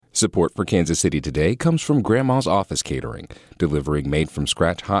Support for Kansas City Today comes from Grandma's Office Catering, delivering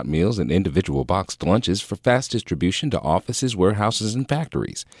made-from-scratch hot meals and individual boxed lunches for fast distribution to offices, warehouses, and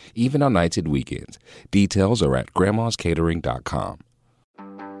factories, even on nights and weekends. Details are at grandmascatering.com.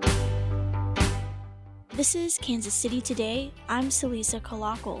 This is Kansas City Today. I'm Celisa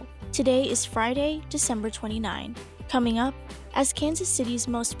Kalakal. Today is Friday, December 29. Coming up, as Kansas City's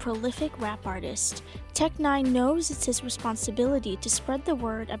most prolific rap artist, Tech-9 knows it's his responsibility to spread the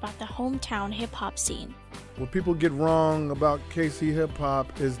word about the hometown hip-hop scene. What people get wrong about KC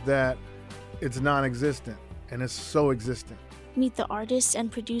hip-hop is that it's non-existent, and it's so existent. Meet the artists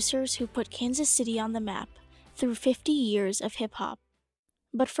and producers who put Kansas City on the map through 50 years of hip-hop.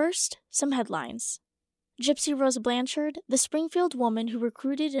 But first, some headlines. Gypsy Rose Blanchard, the Springfield woman who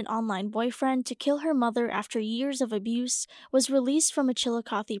recruited an online boyfriend to kill her mother after years of abuse, was released from a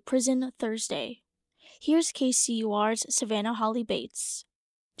Chillicothe prison Thursday. Here's KCUR's Savannah Holly Bates.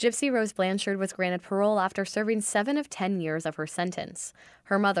 Gypsy Rose Blanchard was granted parole after serving 7 of 10 years of her sentence.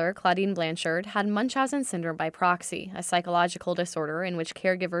 Her mother, Claudine Blanchard, had Munchausen syndrome by proxy, a psychological disorder in which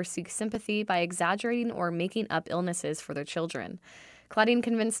caregivers seek sympathy by exaggerating or making up illnesses for their children. Claudine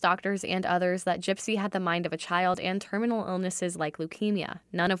convinced doctors and others that Gypsy had the mind of a child and terminal illnesses like leukemia,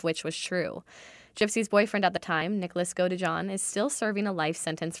 none of which was true. Gypsy's boyfriend at the time, Nicholas Godejohn, is still serving a life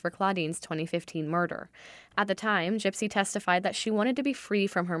sentence for Claudine's 2015 murder. At the time, Gypsy testified that she wanted to be free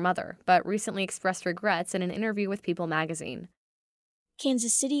from her mother, but recently expressed regrets in an interview with People magazine.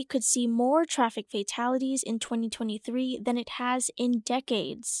 Kansas City could see more traffic fatalities in 2023 than it has in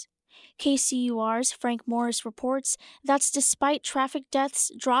decades. KCUR's Frank Morris reports that's despite traffic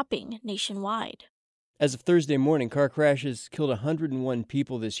deaths dropping nationwide. As of Thursday morning, car crashes killed 101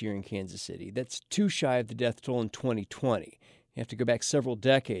 people this year in Kansas City. That's 2 shy of the death toll in 2020. You have to go back several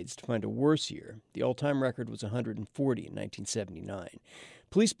decades to find a worse year. The all-time record was 140 in 1979.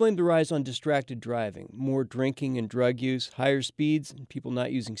 Police blame the rise on distracted driving, more drinking and drug use, higher speeds, and people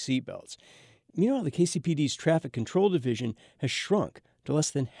not using seatbelts. Meanwhile, the KCPD's Traffic Control Division has shrunk to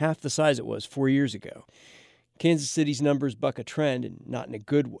less than half the size it was 4 years ago. Kansas City's numbers buck a trend, and not in a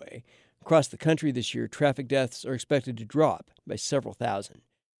good way. Across the country this year, traffic deaths are expected to drop by several thousand.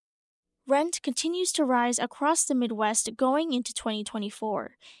 Rent continues to rise across the Midwest going into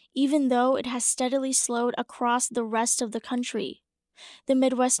 2024, even though it has steadily slowed across the rest of the country. The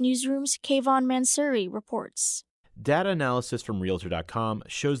Midwest Newsroom's Kayvon Mansouri reports. Data analysis from Realtor.com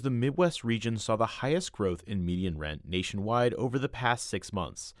shows the Midwest region saw the highest growth in median rent nationwide over the past 6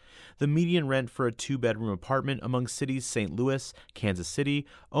 months. The median rent for a 2-bedroom apartment among cities St. Louis, Kansas City,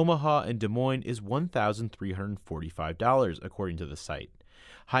 Omaha, and Des Moines is $1,345, according to the site.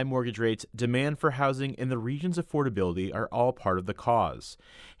 High mortgage rates, demand for housing, and the region's affordability are all part of the cause.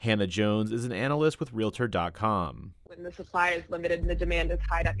 Hannah Jones is an analyst with Realtor.com. When the supply is limited and the demand is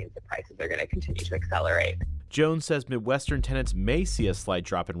high, that means the prices are going to continue to accelerate. Jones says Midwestern tenants may see a slight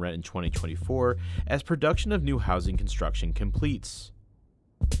drop in rent in 2024 as production of new housing construction completes.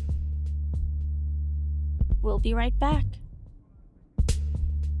 We'll be right back.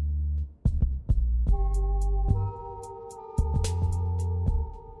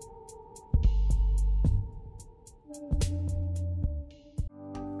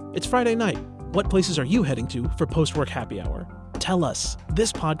 It's Friday night. What places are you heading to for post-work happy hour? Tell us.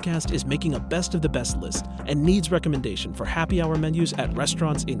 This podcast is making a best of the best list and needs recommendation for happy hour menus at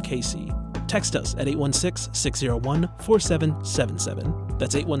restaurants in KC. Text us at 816-601-4777.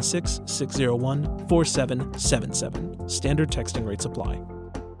 That's 816-601-4777. Standard texting rates apply.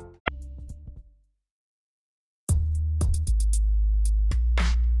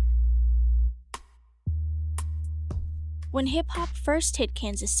 When hip-hop first hit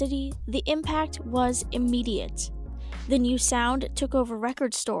Kansas City, the impact was immediate. The new sound took over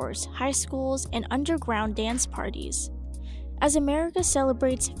record stores, high schools, and underground dance parties. As America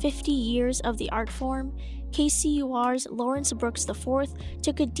celebrates 50 years of the art form, KCUR's Lawrence Brooks IV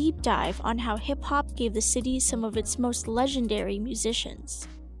took a deep dive on how hip-hop gave the city some of its most legendary musicians.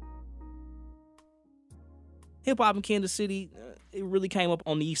 Hip-hop in Kansas City, it really came up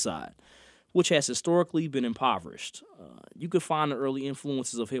on the east side, which has historically been impoverished. You could find the early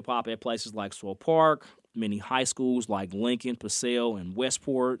influences of hip-hop at places like Swope Park. Many high schools like Lincoln, Purcell, and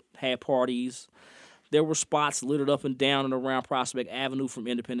Westport had parties. There were spots littered up and down and around Prospect Avenue from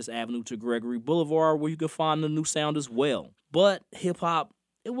Independence Avenue to Gregory Boulevard where you could find the new sound as well. But hip-hop,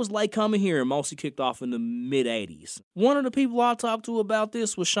 it was late coming here and mostly kicked off in the mid-'80s. One of the people I talked to about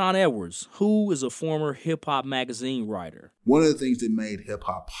this was Sean Edwards, who is a former hip-hop magazine writer. One of the things that made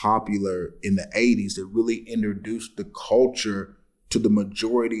hip-hop popular in the 80s that really introduced the culture to the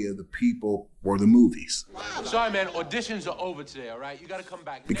majority of the people were the movies. Sorry, man, auditions are over today, all right? You gotta come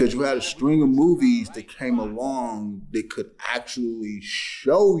back. Because you had a string of movies that came along that could actually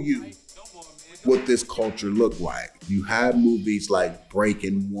show you what this culture looked like. You had movies like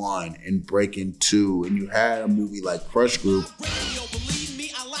Breakin' 1 and Breakin' 2, and you had a movie like Crush Group.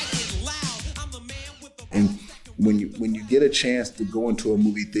 And when you get a chance to go into a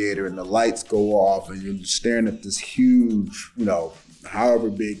movie theater and the lights go off and you're staring at this huge, however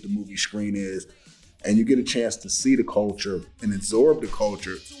big the movie screen is, and you get a chance to see the culture and absorb the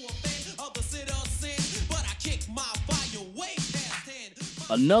culture.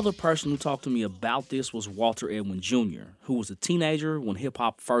 Another person who talked to me about this was Walter Edwin Jr., who was a teenager when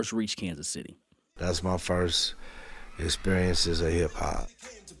hip-hop first reached Kansas City. That's my first experiences of hip-hop.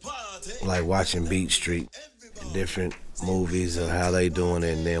 Like watching Beat Street, different movies of how they doing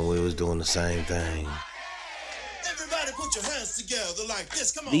it, and then we was doing the same thing. Everybody put your hands together like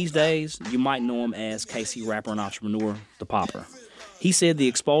this. Come on. These days, you might know him as KC rapper and entrepreneur, The Popper. He said the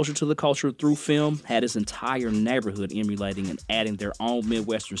exposure to the culture through film had his entire neighborhood emulating and adding their own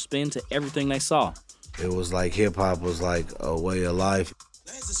Midwestern spin to everything they saw. It was like hip-hop was like a way of life.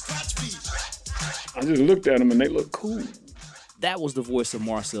 I just looked at them and they looked cool. That was the voice of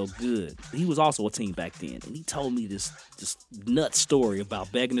Marcel Good. He was also a teen back then, and he told me this nut story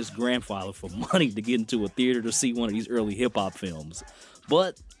about begging his grandfather for money to get into a theater to see one of these early hip-hop films.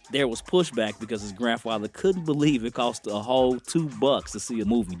 But there was pushback because his grandfather couldn't believe it cost a whole $2 to see a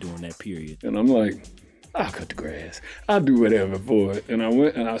movie during that period. And I'm like, I'll cut the grass. I'll do whatever for it. And I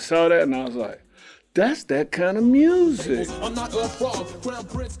went and I saw that and I was like, that's that kind of music.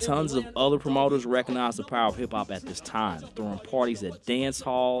 Tons of other promoters recognized the power of hip-hop at this time, throwing parties at dance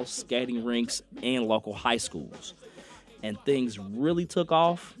halls, skating rinks, and local high schools. And things really took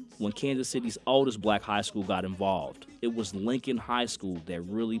off when Kansas City's oldest black high school got involved. It was Lincoln High School that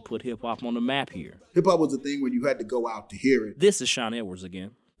really put hip-hop on the map here. Hip-hop was a thing where you had to go out to hear it. This is Sean Edwards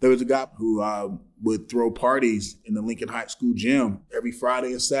again. There was a guy who would throw parties in the Lincoln High School gym every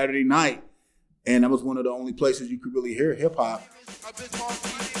Friday and Saturday night. And that was one of the only places you could really hear hip-hop.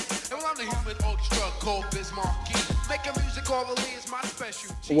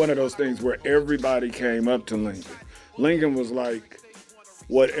 One of those things where everybody came up to Lincoln. Lincoln was like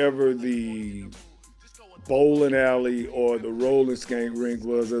whatever the bowling alley or the roller skate rink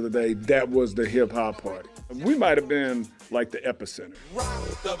was the other day, that was the hip-hop party. We might have been like the epicenter.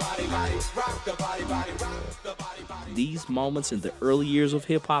 These moments in the early years of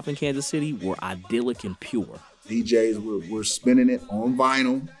hip-hop in Kansas City were idyllic and pure. DJs were spinning it on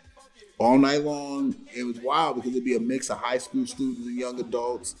vinyl all night long. It was wild because it'd be a mix of high school students and young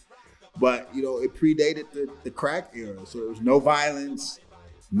adults. But, it predated the crack era. So there was no violence,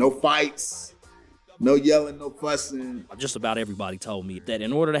 no fights, no yelling, no fussing. Just about everybody told me that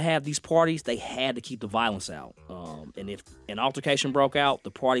in order to have these parties, they had to keep the violence out. And if an altercation broke out,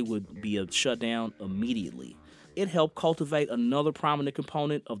 the party would be shut down immediately. It helped cultivate another prominent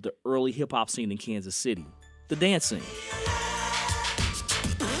component of the early hip-hop scene in Kansas City, the dance scene.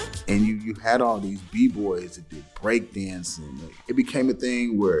 And you had all these B-boys that did breakdancing. It became a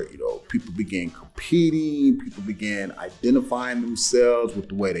thing where, people began competing, people began identifying themselves with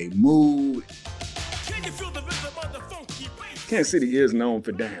the way they moved. Kansas City is known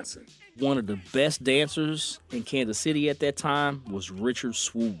for dancing. One of the best dancers in Kansas City at that time was Richard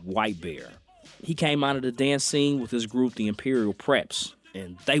Swoop Whitebear. He came out of the dance scene with his group, the Imperial Preps,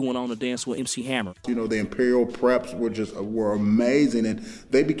 and they went on to dance with MC Hammer. The Imperial Preps were amazing, and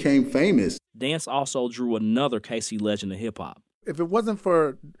they became famous. Dance also drew another KC legend of hip-hop. If it wasn't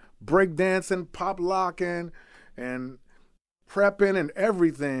for breakdancing, pop locking, and prepping and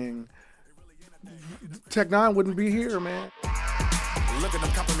everything, Tech Nine wouldn't be here, man. Look at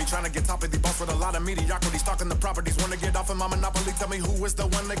them copping me, trying to get top of the boss with a lot of mediocrity, stalking the properties, want to get off of my monopoly, tell me who is the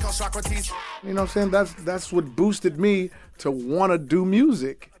one they call Socrates. You know what I'm saying? That's what boosted me to want to do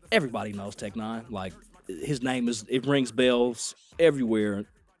music. Everybody knows Tech Nine. Like, his name it rings bells everywhere.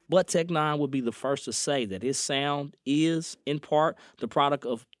 But Tech Nine would be the first to say that his sound is, in part, the product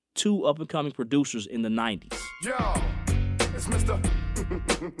of two up-and-coming producers in the 90s. Yo, it's Mr.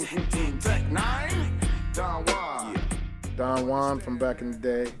 Tech Nine, Don Juan. Yeah. Don Juan from back in the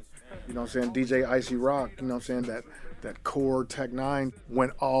day, DJ Icy Rock, that core Tech Nine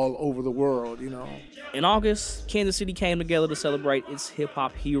went all over the world, In August, Kansas City came together to celebrate its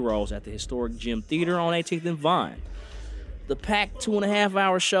hip-hop heroes at the historic Gym Theater on 18th and Vine. The packed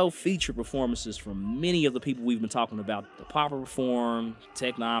 2.5-hour show featured performances from many of the people we've been talking about. The Popper performed,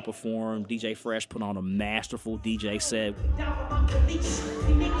 Tech Nine performed, DJ Fresh put on a masterful DJ set.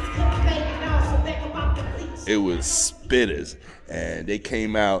 It was spitters, and they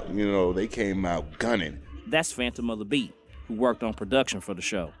came out gunning. That's Phantom of the Beat, who worked on production for the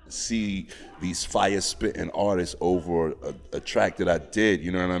show. See these fire spitting artists over a track that I did,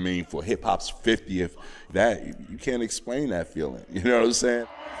 you know what I mean, for hip hop's 50th, that you can't explain that feeling, you know what I'm saying?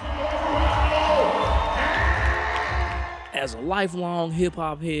 As a lifelong hip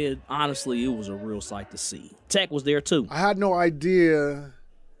hop head, honestly, it was a real sight to see. Tech was there too. I had no idea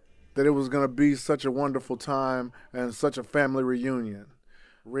that it was gonna be such a wonderful time and such a family reunion.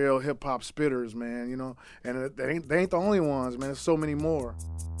 Real hip-hop spitters, man, you know, and they ain't the only ones, man. There's so many more.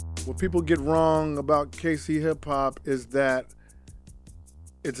 What people get wrong about KC hip-hop is that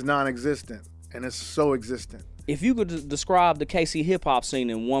it's non-existent, and it's so existent. If you could describe the KC hip-hop scene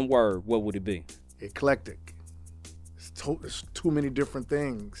in one word, what would it be? Eclectic. It's too many different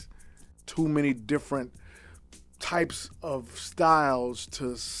things, too many different types of styles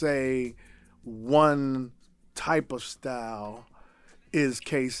to say one type of style is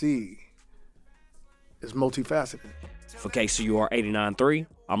KC. It's multifaceted. For KCUR 89.3,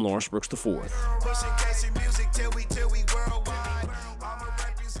 I'm Lawrence Brooks IV.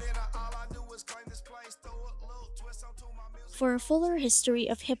 For a fuller history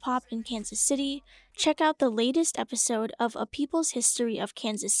of hip-hop in Kansas City, check out the latest episode of A People's History of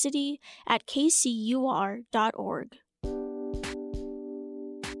Kansas City at kcur.org.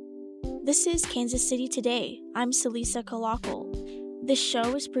 This is Kansas City Today. I'm Celisa Kalakal. This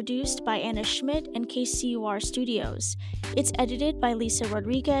show is produced by Anna Schmidt and KCUR Studios. It's edited by Lisa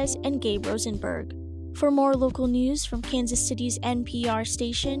Rodriguez and Gabe Rosenberg. For more local news from Kansas City's NPR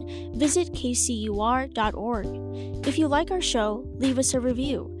station, visit kcur.org. If you like our show, leave us a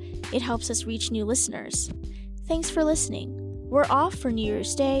review. It helps us reach new listeners. Thanks for listening. We're off for New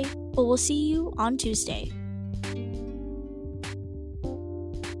Year's Day, but we'll see you on Tuesday.